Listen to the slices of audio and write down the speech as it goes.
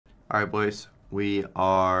Alright boys, we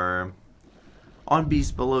are on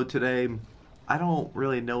Beast Below today. I don't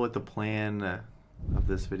really know what the plan of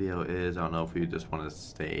this video is. I don't know if we just want to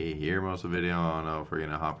stay here most of the video. I don't know if we're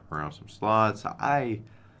going to hop around some slots. I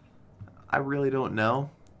really don't know.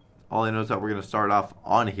 All I know is that we're going to start off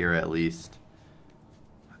on here at least.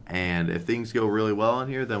 And if things go really well on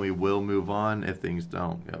here, then we will move on. If things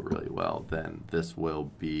don't go really well, then this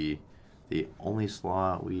will be the only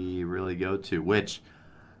slot we really go to, which...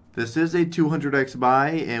 This is a 200x buy,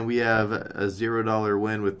 and we have a $0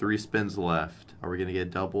 win with 3 spins left. Are we going to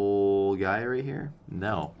get double guy right here?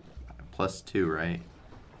 No. +2, right?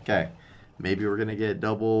 Okay. Maybe we're going to get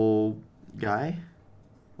double guy?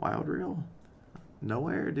 Wild reel?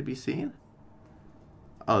 Nowhere to be seen?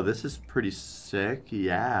 Oh, this is pretty sick.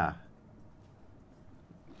 Yeah.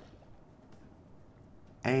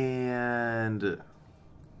 And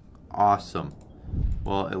awesome.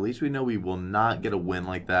 Well, at least we know we will not get a win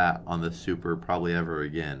like that on the Super probably ever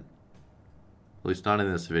again. At least not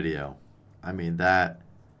in this video. I mean, that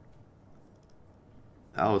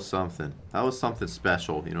was something. That was something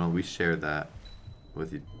special. You know, we shared that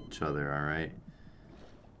with each other, alright?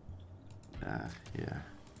 Yeah.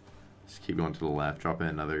 Just keep going to the left. Drop in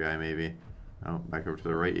another guy, maybe. Oh, back over to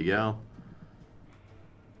the right you go.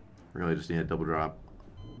 Really just need a double drop.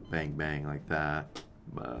 Bang, bang, like that.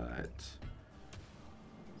 But...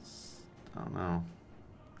 I don't know.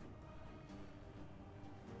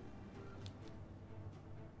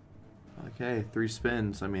 Okay, 3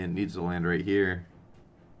 spins. I mean, it needs to land right here.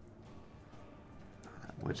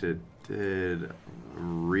 Which it did.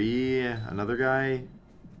 Another guy?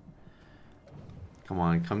 Come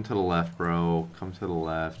on, come to the left, bro. Come to the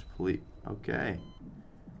left, please. Okay.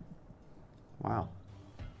 Wow.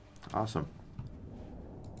 Awesome.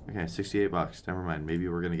 Okay, 68 bucks. Never mind. Maybe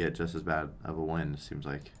we're going to get just as bad of a win, it seems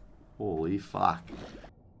like. Holy fuck.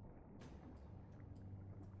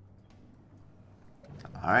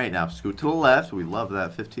 Alright, now scoot to the left. We love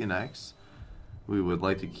that 15x. We would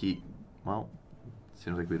like to keep... Well,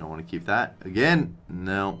 seems like we don't want to keep that. Again,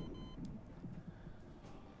 no.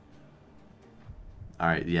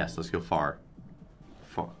 Alright, yes, let's go far.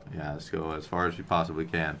 Yeah, let's go as far as we possibly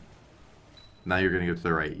can. Now you're going to go to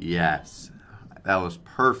the right. Yes. That was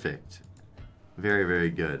perfect. Very, very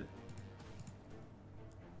good.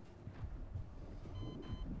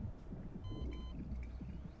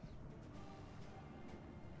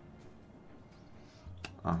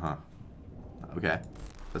 Okay.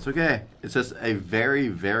 That's okay. It's just a very,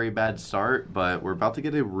 very bad start, but we're about to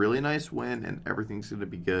get a really nice win, and everything's going to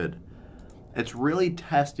be good. It's really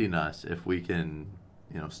testing us if we can,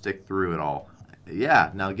 you know, stick through it all.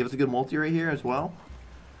 Yeah, now give us a good multi right here as well.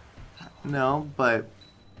 No, but,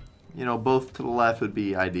 you know, both to the left would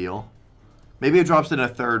be ideal. Maybe it drops in a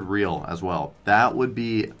third reel as well. That would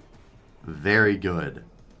be very good.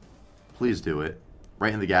 Please do it.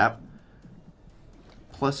 Right in the gap.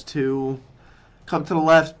 +2. Come to the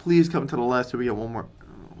left. Please come to the left so we get one more.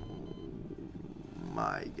 Oh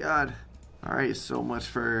my god. Alright, so much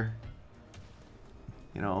for,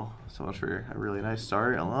 you know, so much for a really nice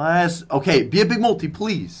start. Unless, okay, be a big multi,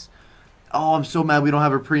 please. Oh, I'm so mad we don't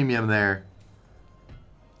have a premium there.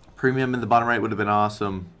 Premium in the bottom right would have been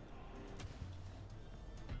awesome.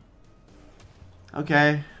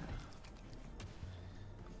 Okay.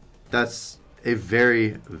 That's a very,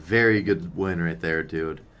 very good win right there,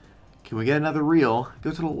 dude. Can we get another reel?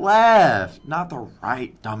 Go to the left, not the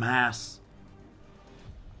right, dumbass.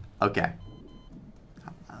 Okay.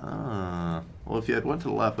 Well, if you had went to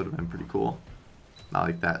the left, would have been pretty cool. Not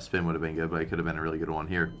like that spin would have been good, but it could have been a really good one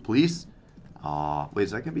here. Please? Wait,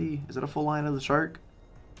 is that gonna be? Is that a full line of the shark?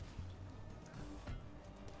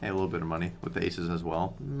 Hey, a little bit of money with the aces as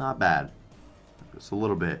well. Not bad. Just a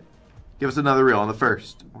little bit. Give us another reel on the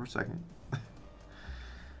first or second.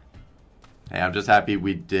 Hey, I'm just happy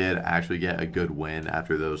we did actually get a good win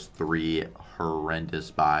after those 3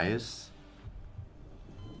 horrendous buys.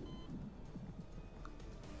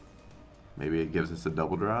 Maybe it gives us a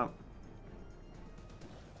double drop.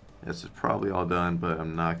 This is probably all done, but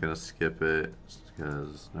I'm not going to skip it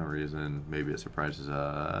because no reason. Maybe it surprises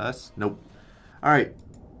us. Nope. Alright.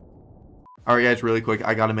 Alright guys, really quick,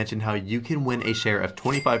 I gotta mention how you can win a share of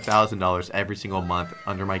 $25,000 every single month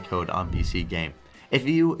under my code on BC Game. If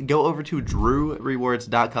you go over to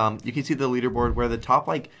drewrewards.com, you can see the leaderboard where the top,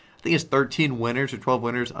 like, I think it's 13 winners or 12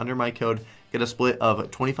 winners under my code get a split of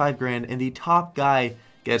 25 grand, and the top guy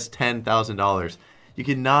gets $10,000. You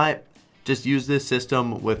cannot just use this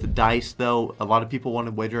system with dice, though. A lot of people want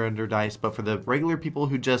to wager under dice, but for the regular people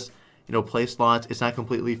who just, you know, play slots, it's not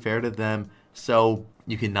completely fair to them. So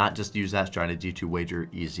you cannot just use that strategy to wager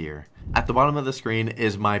easier. At the bottom of the screen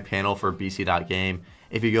is my panel for bc.game.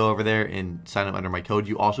 If you go over there and sign up under my code,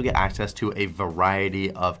 you also get access to a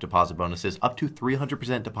variety of deposit bonuses, up to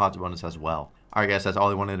 300% deposit bonus as well. Alright guys, that's all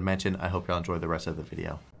I wanted to mention. I hope y'all enjoy the rest of the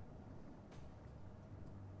video.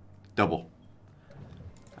 Double.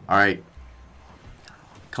 Alright.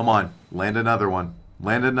 Come on. Land another one.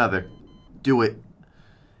 Land another. Do it.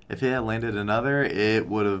 If it had landed another, it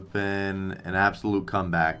would have been an absolute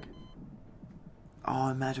comeback. Oh,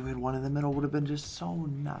 imagine we had one in the middle. Would have been just so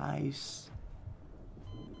nice.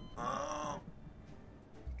 Oh.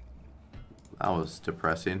 That was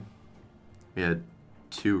depressing. We had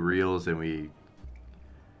 2 reels and we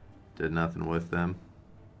did nothing with them.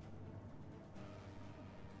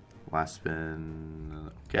 Last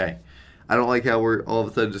spin. Okay. I don't like how we're all of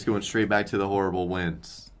a sudden just going straight back to the horrible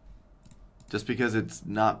wins. Just because it's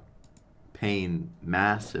not paying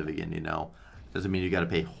massive again, you know, doesn't mean you got to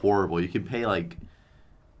pay horrible. You can pay like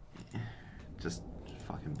just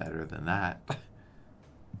fucking better than that.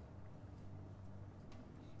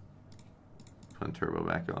 Putting turbo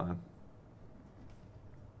back on.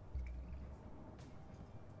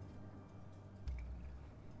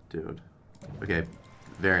 Dude. Okay.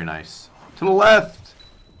 Very nice. To the left.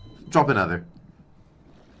 Drop another.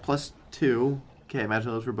 +2. Okay,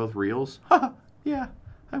 imagine those were both reels. Haha, yeah,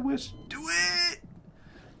 I wish. Do it!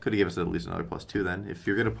 Could have given us at least another +2 then. If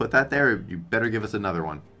you're going to put that there, you better give us another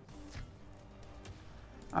one.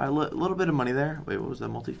 A little bit of money there. Wait, what was that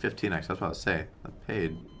multi? 15x, that's what I was saying. That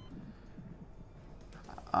paid.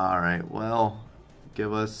 Alright, well,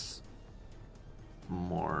 give us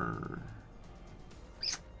more.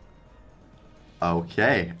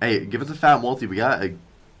 Okay. Hey, give us a fat multi. We got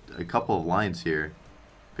a couple of lines here.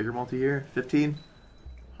 Bigger multi here, 15.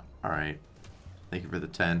 Alright. Thank you for the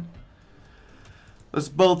 10. Let's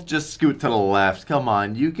both just scoot to the left. Come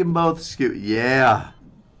on, you can both scoot. Yeah.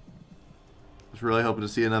 I was really hoping to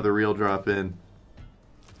see another reel drop in.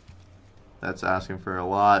 That's asking for a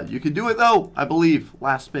lot. You can do it though, I believe.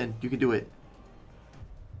 Last spin, you can do it.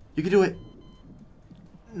 You can do it.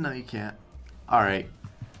 No, you can't. Alright.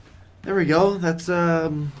 There we go. That's,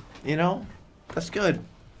 you know, that's good.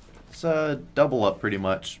 It's a double up pretty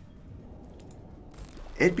much.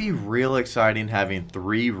 It'd be real exciting having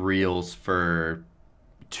 3 reels for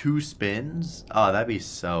 2 spins. Oh, that'd be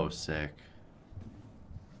so sick.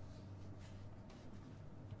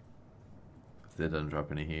 If it doesn't drop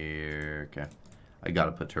any here, okay. I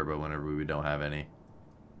gotta put turbo whenever we don't have any.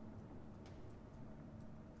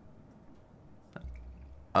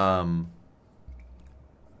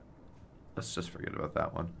 Let's just forget about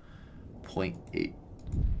that one. 0.8.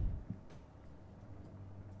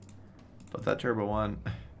 Put that turbo on.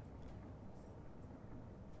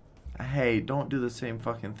 Hey, don't do the same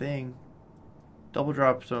fucking thing. Double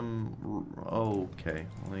drop some. Okay.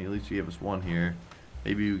 Well, at least you give us one here.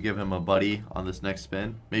 Maybe you give him a buddy on this next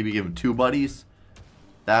spin. Maybe give him 2 buddies.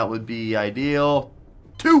 That would be ideal.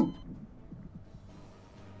 2!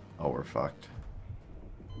 Oh, we're fucked.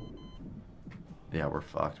 Yeah, we're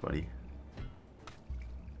fucked, buddy.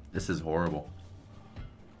 This is horrible.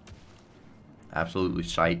 Absolutely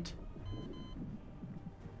shite.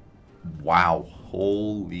 Wow.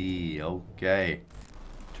 Holy. Okay.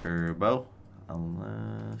 Turbo.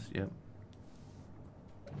 Unless. Yep.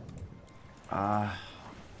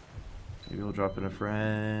 Maybe we'll drop in a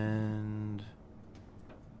friend.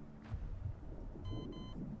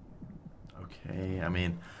 Okay. I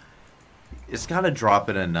mean, it's got to drop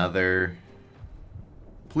in another.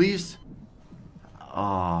 Please.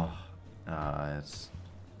 Oh. It's.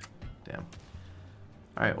 Damn.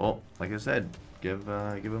 Alright, well, like I said, give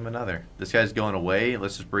him another. This guy's going away.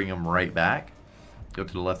 Let's just bring him right back. Go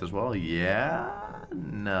to the left as well. Yeah.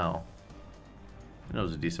 No. I know it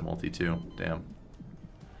was a decent multi too. Damn.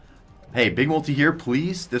 Hey, big multi here,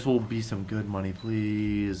 please. This will be some good money,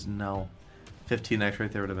 please. No. 15x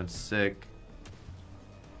right there would have been sick.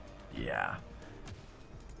 Yeah.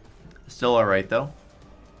 Still alright though.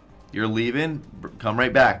 You're leaving. Come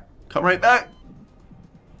right back. Come right back.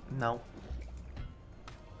 No.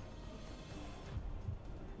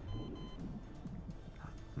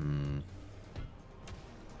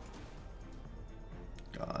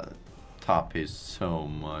 God, top pays so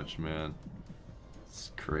much, man.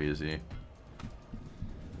 It's crazy.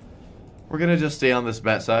 We're gonna just stay on this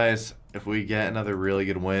bet size. If we get another really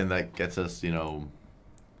good win that gets us, you know,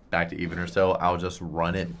 back to even or so, I'll just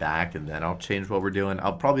run it back and then I'll change what we're doing.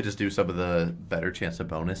 I'll probably just do some of the better chance of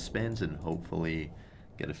bonus spins and hopefully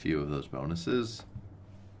get a few of those bonuses.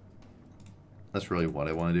 That's really what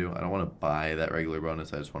I want to do. I don't want to buy that regular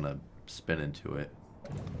bonus. I just want to spin into it.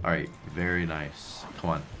 Alright, very nice. Come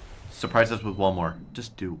on. Surprise us with one more.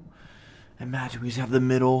 Just do. Imagine we just have the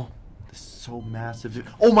middle. This is so massive.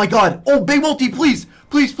 Oh my god! Oh, big multi, please!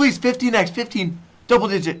 Please, please, 15x, 15. Double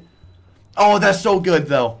digit. Oh, that's so good,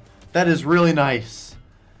 though. That is really nice.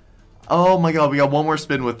 Oh my god, we got one more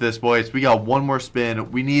spin with this, boys. We got one more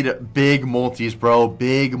spin. We need big multis, bro.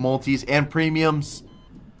 Big multis and premiums.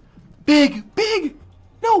 Big, big!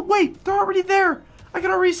 No, wait, they're already there. I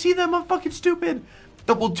can already see them. I'm fucking stupid.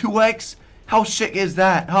 Double 2x. How shit is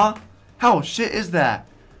that, huh? How shit is that?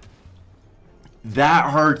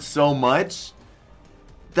 That hurts so much.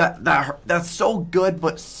 That's so good,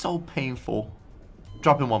 but so painful.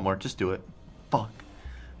 Drop in one more. Just do it. Fuck.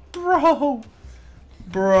 Bro.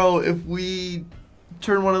 Bro, if we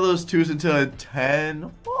turn one of those 2s into a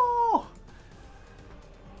 10. Oh.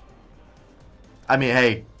 I mean,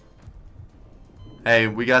 hey. Hey,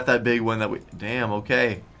 we got that big one that we... Damn,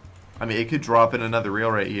 okay. I mean, it could drop in another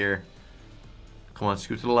reel right here. Come on,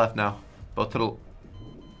 scoot to the left now. Both to the...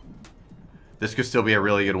 This could still be a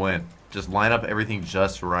really good win. Just line up everything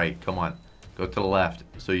just right. Come on. Go to the left.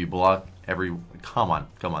 So you block every... Come on.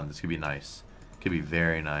 Come on. This could be nice. Could be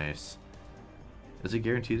very nice. Is it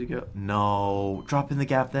guaranteed to go? No. Drop in the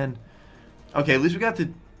gap then. Okay, at least we got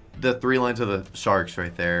the 3 lines of the sharks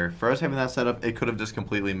right there. For us having that set up, it could have just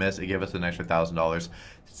completely missed. It gave us an extra $1,000.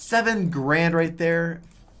 7 grand right there.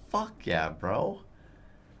 Fuck yeah, bro.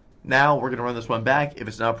 Now we're going to run this one back. If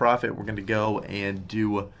it's not a profit, we're going to go and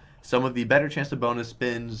do some of the better chance of bonus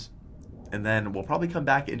spins. And then we'll probably come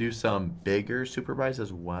back and do some bigger super buys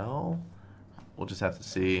as well. We'll just have to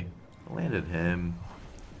see. Landed him.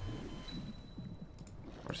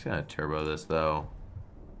 We're just going to turbo this though.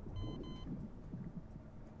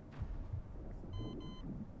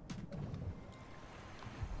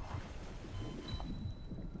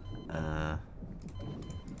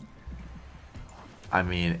 I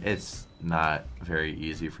mean, it's not very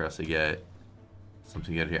easy for us to get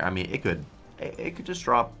something good here. I mean, it could just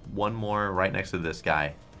drop one more right next to this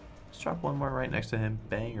guy. Just drop one more right next to him.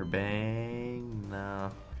 Bang or bang.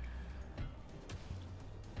 No.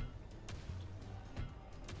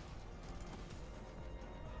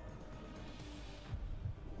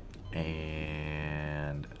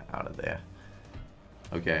 And out of there.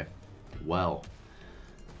 Okay. Well.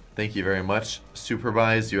 Thank you very much.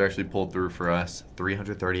 Supervise, you actually pulled through for us.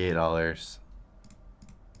 $338.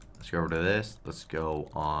 Let's go over to this. Let's go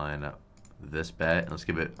on this bet. And let's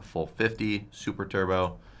give it a full 50. Super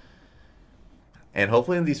turbo. And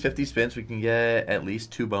hopefully in these 50 spins we can get at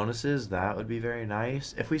least 2 bonuses. That would be very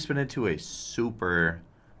nice. If we spin into a super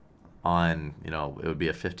on, you know, it would be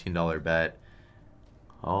a $15 bet.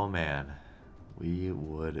 Oh man. We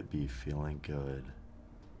would be feeling good.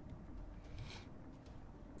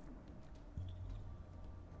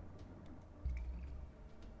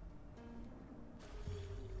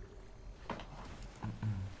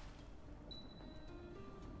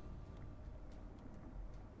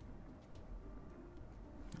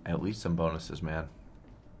 At least some bonuses, man.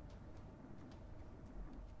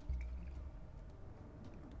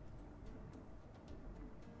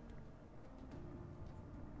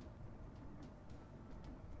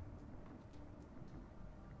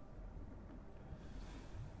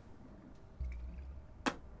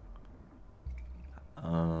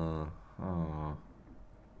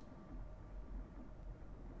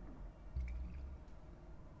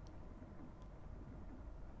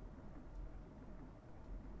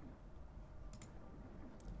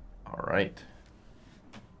 All right.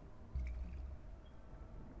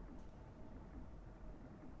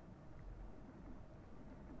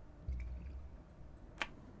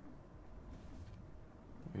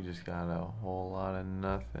 We just got a whole lot of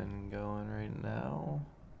nothing going right now.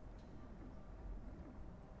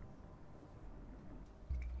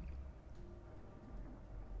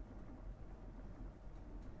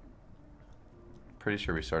 Pretty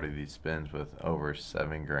sure we started these spins with over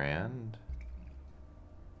 7 grand.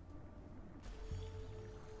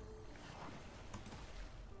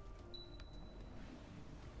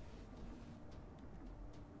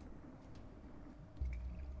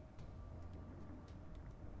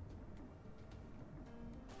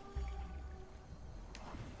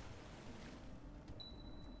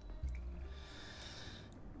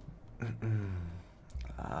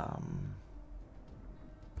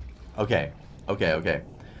 Okay.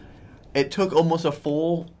 It took almost a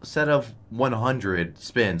full set of 100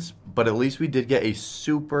 spins, but at least we did get a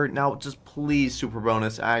super. Now, just please, super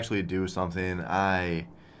bonus, actually do something. I've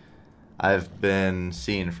been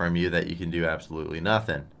seeing from you that you can do absolutely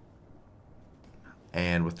nothing.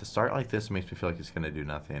 And with the start like this, it makes me feel like it's going to do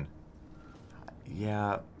nothing.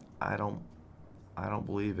 Yeah, I don't I don't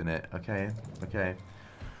believe in it. Okay, okay.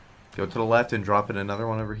 Go to the left and drop in another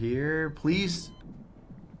one over here, please.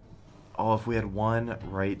 Oh, if we had one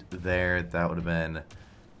right there, that would have been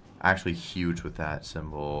actually huge with that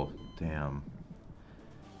symbol. Damn.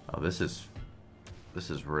 Oh, this is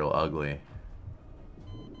real ugly.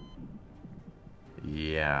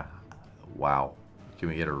 Yeah. Wow. Can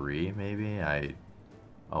we get a maybe?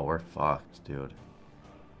 Oh, we're fucked, dude.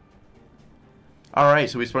 Alright,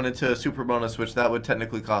 so we spun into a super bonus, which that would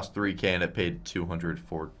technically cost 3K, and it paid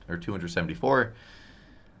 274.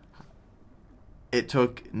 It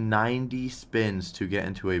took 90 spins to get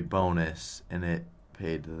into a bonus, and it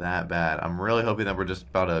paid that bad. I'm really hoping that we're just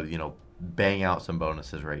about to, you know, bang out some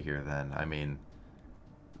bonuses right here then. I mean,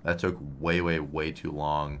 that took way, way, way too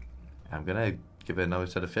long. I'm gonna give it another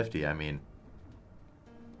set of 50. I mean,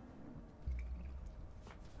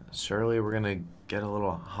 surely we're gonna get a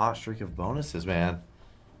little hot streak of bonuses, man.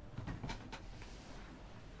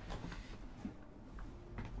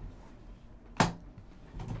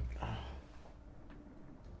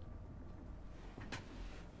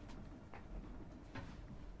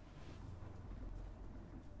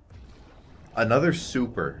 Another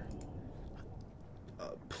super.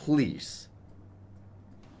 Please.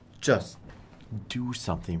 Just do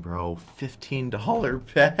something, bro.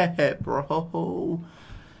 $15 bet, bro.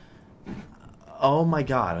 Oh my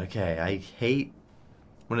god, okay. I hate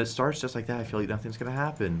when it starts just like that. I feel like nothing's gonna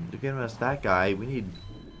happen. They're giving us that guy. We need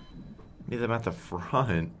them at the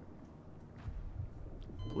front.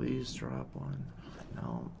 Please drop one.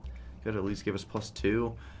 No. Could at least give us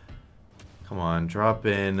 +2. Come on, drop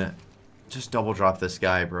in. Just double drop this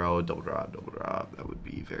guy, bro. Double drop, double drop. That would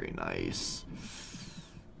be very nice.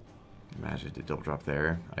 Imagine if they double drop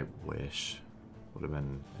there. I wish. Would have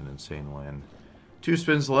been an insane win. 2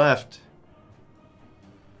 spins left.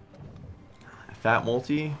 Fat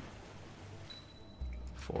multi.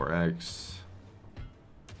 4x.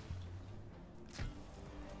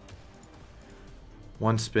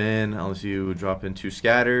 1 spin, unless you drop in 2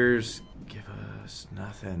 scatters. Give us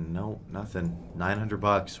nothing. Nope, nothing. 900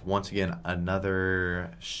 bucks. Once again,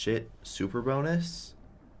 another shit super bonus.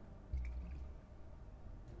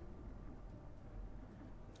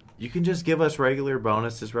 You can just give us regular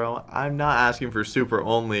bonuses, bro. I'm not asking for super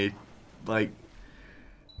only. Like,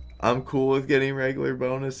 I'm cool with getting regular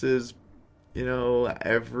bonuses, you know,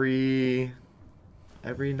 every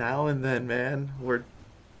now and then, man. We're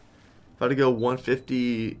about to go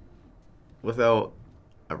 150 without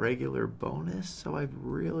a regular bonus, so I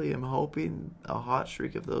really am hoping a hot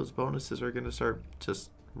streak of those bonuses are going to start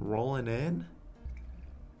just rolling in.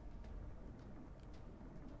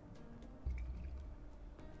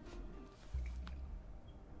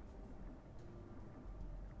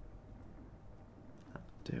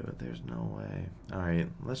 Dude, there's no way. Alright,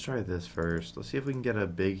 let's try this first. Let's see if we can get a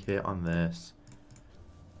big hit on this.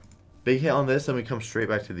 Big hit on this, and we come straight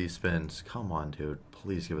back to these spins. Come on, dude.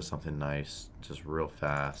 Please give us something nice. Just real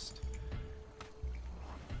fast.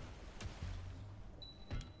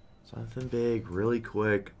 Something big, really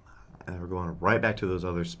quick. And we're going right back to those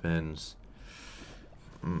other spins.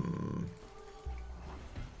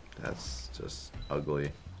 That's just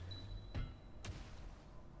ugly.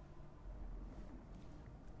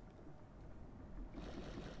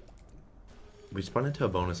 We spun into a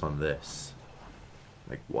bonus on this.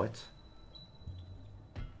 Like, what?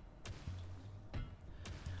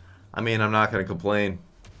 I mean, I'm not going to complain.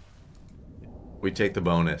 We take the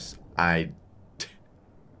bonus.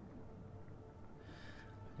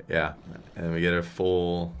 Yeah. And we get a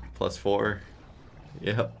full +4.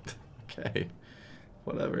 Yep. Okay.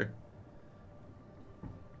 Whatever.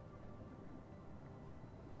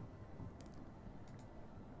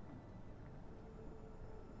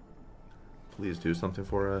 Please do something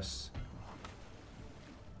for us.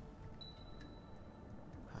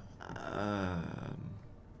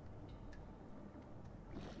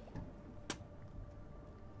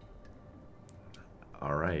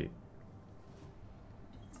 All right.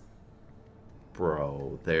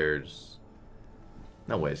 Bro, there's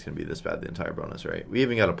no way it's going to be this bad the entire bonus, right? We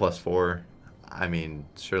even got a +4. I mean,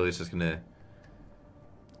 surely it's just going to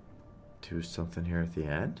do something here at the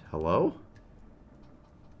end. Hello?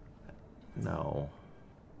 No.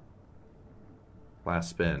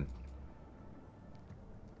 Last spin.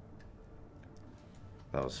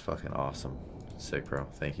 That was fucking awesome. Sick, bro.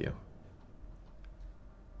 Thank you.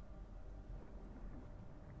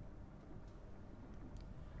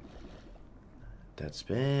 Dead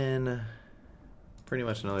spin. Pretty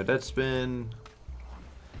much another dead spin.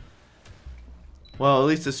 Well, at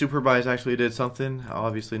least the super buys actually did something.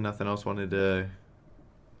 Obviously, nothing else wanted to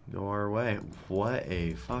go our way. What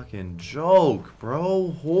a fucking joke,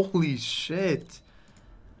 bro. Holy shit.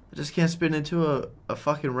 I just can't spin into a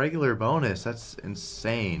fucking regular bonus. That's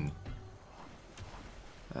insane.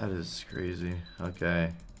 That is crazy.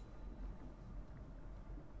 Okay.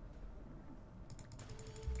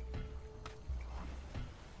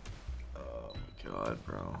 Oh my god,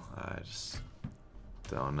 bro. I just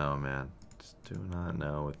don't know, man. Just do not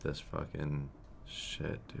know with this fucking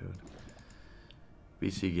shit, dude.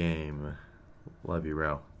 BC game. Love you,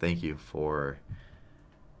 bro. Thank you for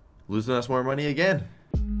losing us more money again.